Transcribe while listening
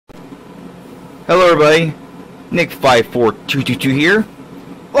Hello everybody, NICK54222 here.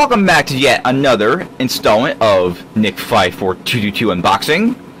 Welcome back to yet another installment of NICK54222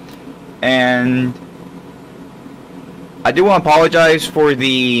 Unboxing. And I do want to apologize for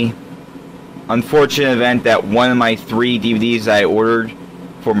the unfortunate event that one of my 3 DVDs I ordered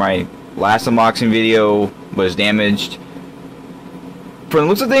for my last unboxing video was damaged. From the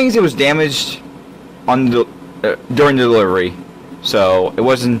looks of things, it was damaged on the, during the delivery, so it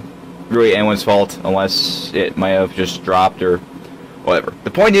wasn't really anyone's fault unless it might have just dropped or whatever. The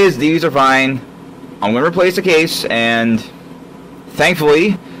point is, these are fine. I'm going to replace the case, and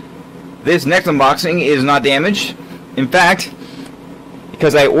thankfully this next unboxing is not damaged. In fact,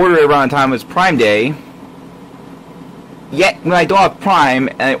 because I ordered it around the time it was Prime Day, yet when I don't have Prime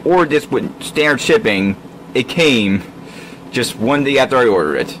and I ordered this with standard shipping, it came just one day after I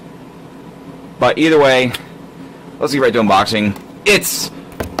ordered it. But either way, let's get right to unboxing. It's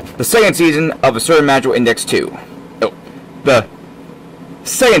the second season of A Certain Magical Index 2. Oh, the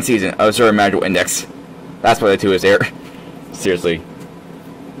second season of A Certain Magical Index. That's why the 2 is there. Seriously.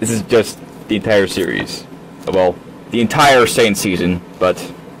 This is just the entire series. Well, the entire second season, but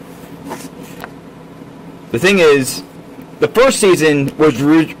the thing is, the first season was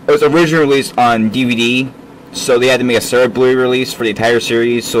originally released on DVD, so they had to make a separate Blu-ray release for the entire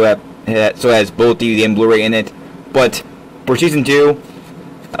series, so it has both DVD and Blu-ray in it. But for season 2,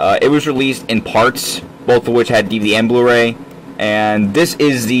 it was released in parts, both of which had DVD and Blu-ray, and this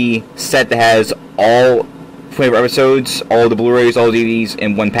is the set that has all 24 episodes, all the Blu-rays, all the DVDs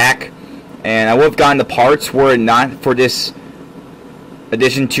in one pack. And I would have gotten the parts were it not for this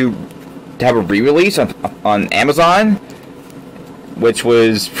edition to have a re-release on Amazon, which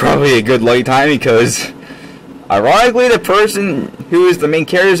was probably a good lucky time because, ironically, the person who is the main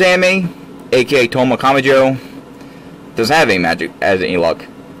character's anime, aka Tomo Kamijo, doesn't have any magic as any luck.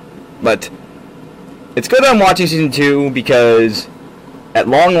 But it's good that I'm watching season 2 because at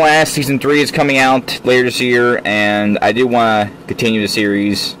long last season 3 is coming out later this year, and I do want to continue the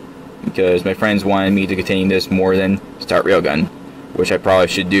series because my friends wanted me to continue this more than start Railgun, which I probably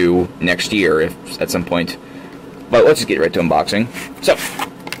should do next year if at some point. But let's just get right to unboxing. So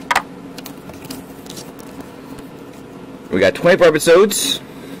we got 24 episodes.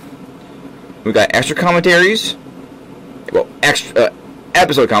 We got extra commentaries. Well, extra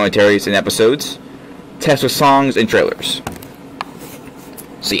episode commentaries and episodes, tests with songs and trailers.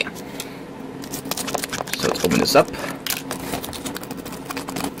 So yeah. So let's open this up.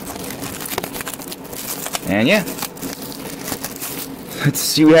 And yeah. Let's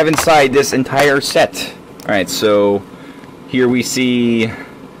see what we have inside this entire set. Alright, so here we see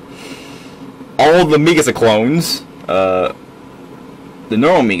all the Mikasa clones. The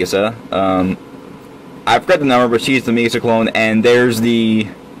normal Mikasa. I forgot the number, but she's the Mikasa clone, and there's the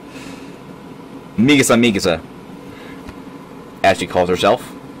Mikasa, as she calls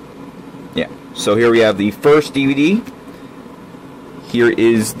herself. Yeah, so here we have the first DVD. Here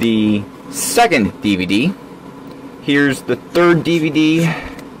is the second DVD. Here's the third DVD.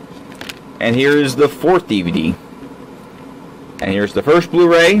 And here's the fourth DVD. And here's the first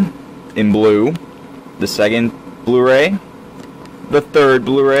Blu-ray in blue, the second Blu-ray, the third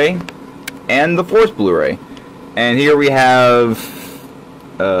Blu-ray, and the fourth Blu-ray. And here we have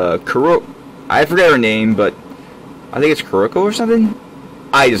Kuro. I forget her name, but I think it's Kuroko or something?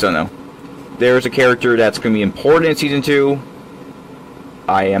 I just don't know. There's a character that's going to be important in season 2.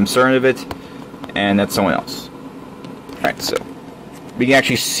 I am certain of it. And that's someone else. Alright, so we can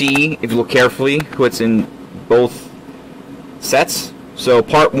actually see, if you look carefully, what's in both sets. So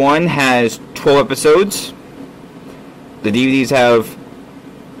part 1 has 12 episodes. The DVDs have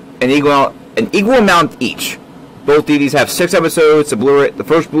an equal amount each. Both DVDs have 6 episodes. The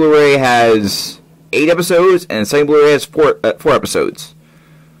first Blu-ray has 8 episodes, and the second Blu-ray has 4 episodes.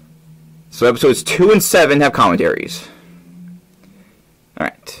 So episodes 2 and 7 have commentaries.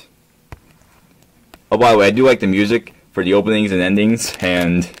 Alright. Oh, by the way, I do like the music for the openings and endings,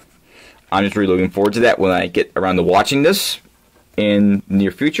 and I'm just really looking forward to that when I get around to watching this in the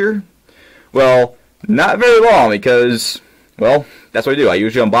near future. Well, not very long, because, well, that's what I do. I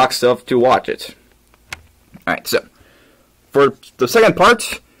usually unbox stuff to watch it. Alright, so for the second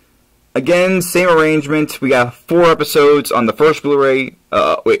part, again, same arrangement. We got 4 episodes on the first Blu-ray,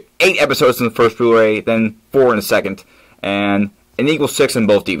 8 episodes on the first Blu-ray, then 4 in the second, and an equal 6 in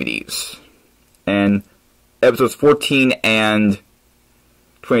both DVDs. And episodes 14 and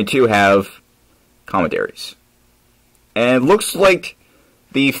 22 have commentaries. And it looks like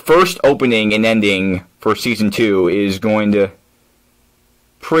the first opening and ending for season 2 is going to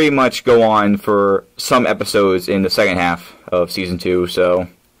pretty much go on for some episodes in the second half of season 2, so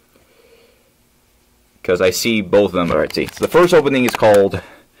because I see both of them. Alright, see. So the first opening is called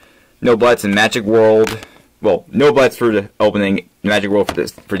No Butts in Magic World. Well, No Butts for the opening, Magic World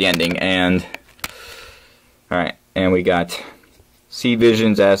for the ending, and alright, and we got Sea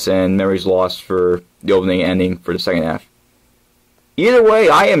Visions S and Memories Lost for the opening and ending for the second half. Either way,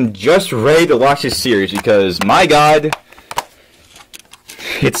 I am just ready to watch this series because, my god,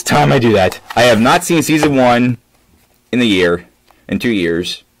 it's time I do that. I have not seen Season 1 in 2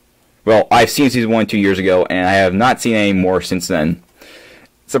 years. Well, I've seen Season 1 2 years ago, and I have not seen any more since then.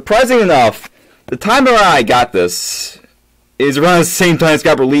 Surprisingly enough, the time around I got this is around the same time it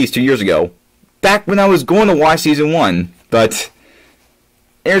got released 2 years ago. Back when I was going to watch Season 1. But,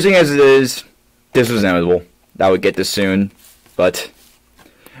 everything as it is, this was inevitable. That I would get this soon. But,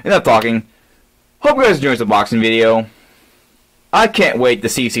 enough talking. Hope you guys enjoyed this unboxing video. I can't wait to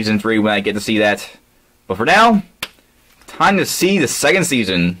see Season 3 when I get to see that. But for now, time to see the second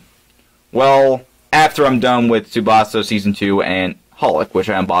season. Well, after I'm done with Tsubasa Season 2 and Holic, which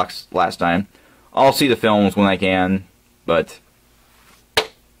I unboxed last time. I'll see the films when I can, but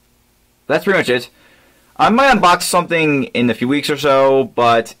that's pretty much it. I might unbox something in a few weeks or so,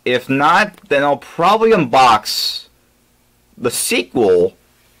 but if not, then I'll probably unbox the sequel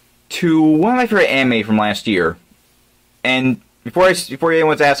to one of my favorite anime from last year. And before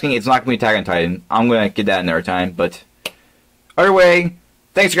anyone's asking, it's not going to be Attack on Titan. I'm going to get that another time, but either way,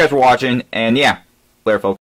 thanks you guys for watching, and yeah, later folks.